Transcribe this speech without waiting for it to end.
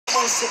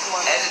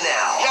And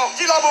now, yo,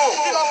 Killa,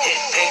 hit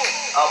pick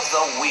of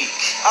the week.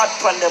 Hot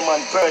pan them on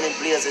burning,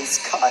 blazing,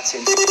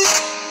 scorching. On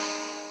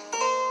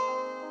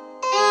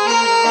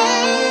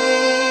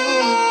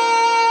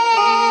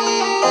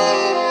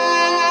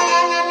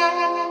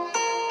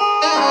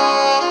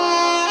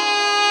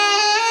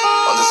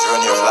this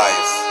journey of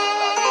life,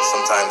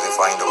 sometimes we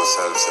find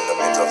ourselves in the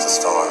midst of the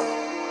storm.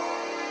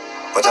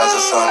 But as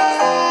the sun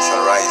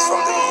shall rise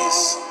from the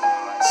east,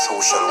 so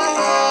shall we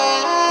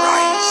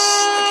rise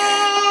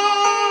again.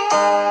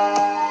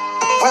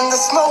 When the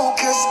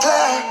smoke is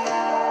clear,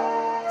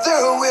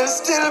 there will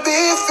still be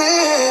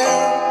fear.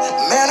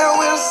 Men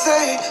will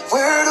say,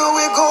 where do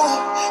we go?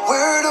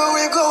 Where do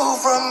we go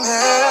from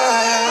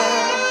here?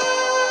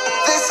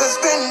 This has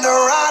been the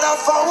ride of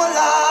our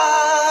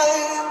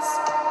lives,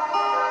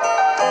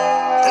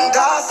 and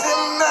I see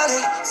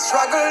many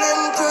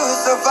struggling to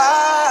survive.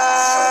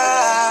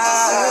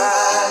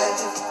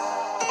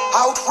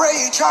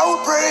 Outrage,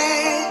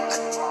 outbreak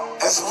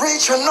has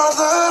reached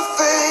another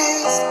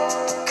phase.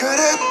 Could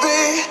it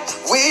be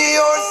we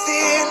are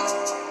seeing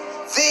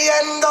the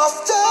end of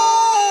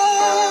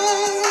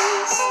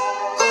days?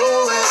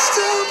 Oh, we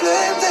still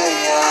blame the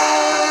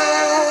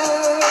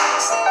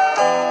years.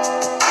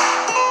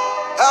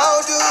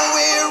 How do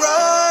we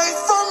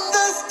rise from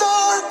this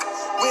dark?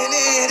 We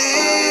need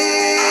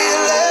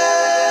healing.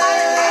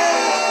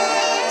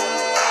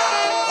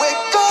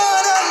 We're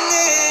gonna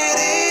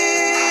need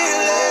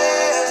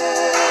healing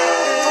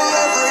for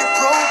every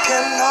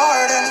broken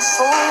heart and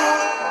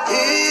soul.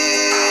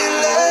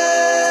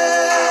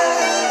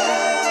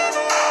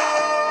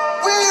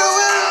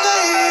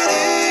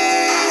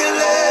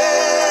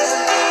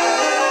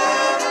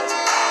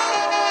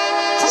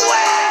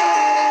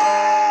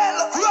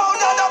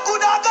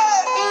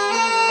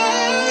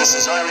 This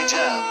is Irie.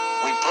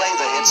 We play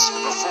the hits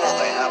before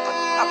they happen.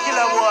 A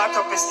Killa walk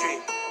up the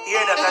street.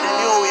 Hear that at the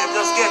new wave,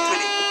 just get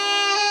with it.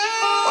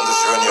 On this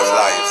journey of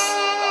life,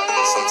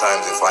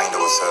 sometimes we find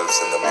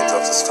ourselves in the midst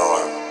of the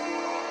storm.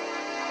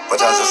 But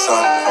as the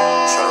sun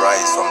shall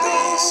rise from the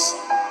east,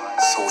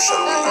 so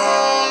shall we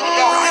rise.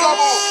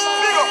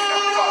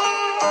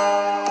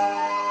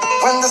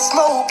 When the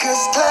smoke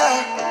is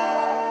clear,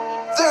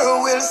 there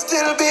will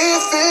still be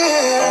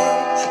fear.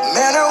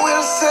 Men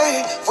will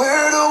say,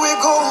 where do we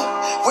go?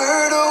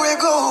 Where do we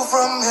go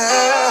from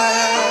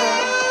here?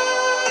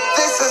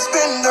 This has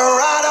been the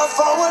ride of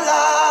our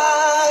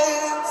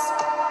lives,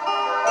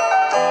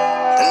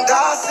 and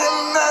I see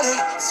many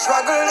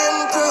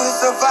struggling to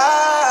survive.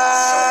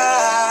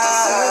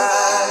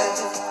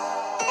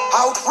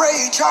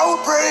 Outrage,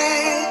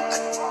 outbreak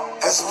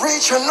has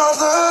reached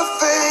another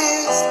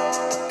phase.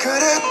 Could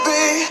it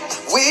be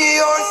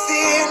we are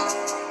seeing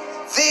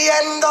the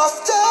end of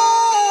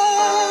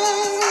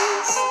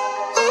days?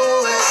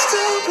 Oh, we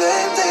still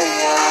blame the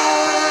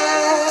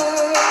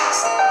years.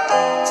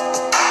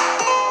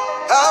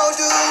 How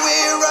do we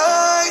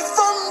rise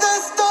from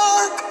this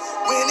dark?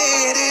 We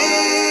need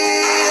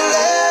healing.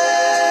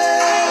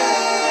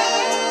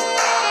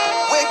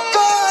 We're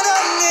gonna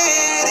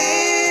need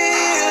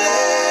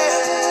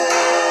healing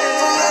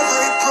for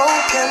every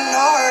broken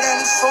heart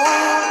and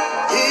soul.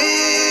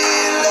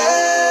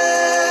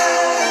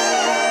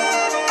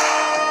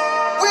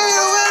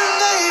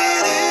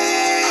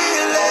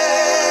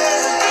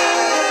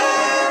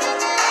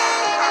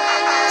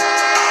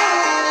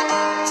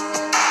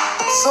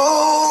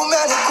 So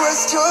many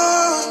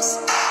questions,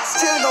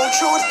 still no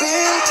truth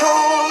being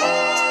told.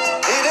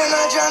 Hidden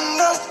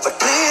agenda, but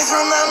please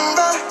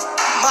remember,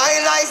 my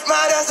life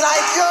matters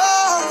like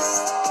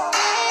yours.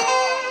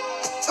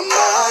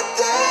 But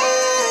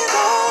they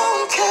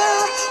don't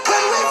care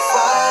when we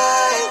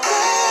fight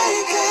they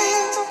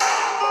game.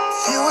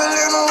 Fuel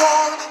and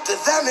war, to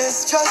them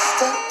is just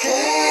a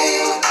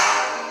game.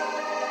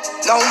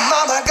 No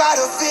mama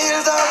gotta feel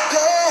the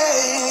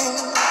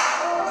pain.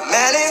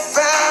 Many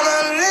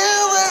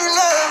families will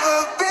never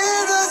be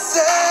the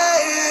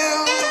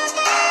same.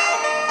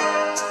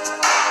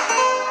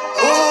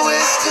 Oh, we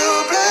still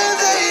blame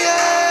the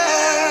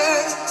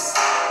years.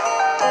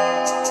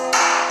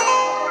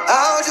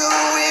 How do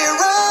we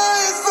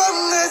rise from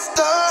this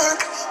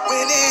dark?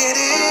 We need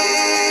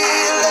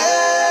healing.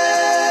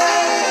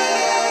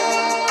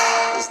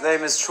 His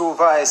name is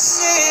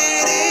TruVice.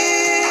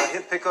 A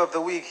hit pick of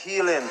the week,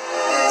 Healing.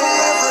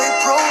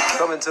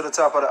 Coming to the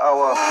top of the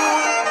hour.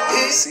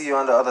 See you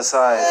on the other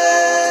side.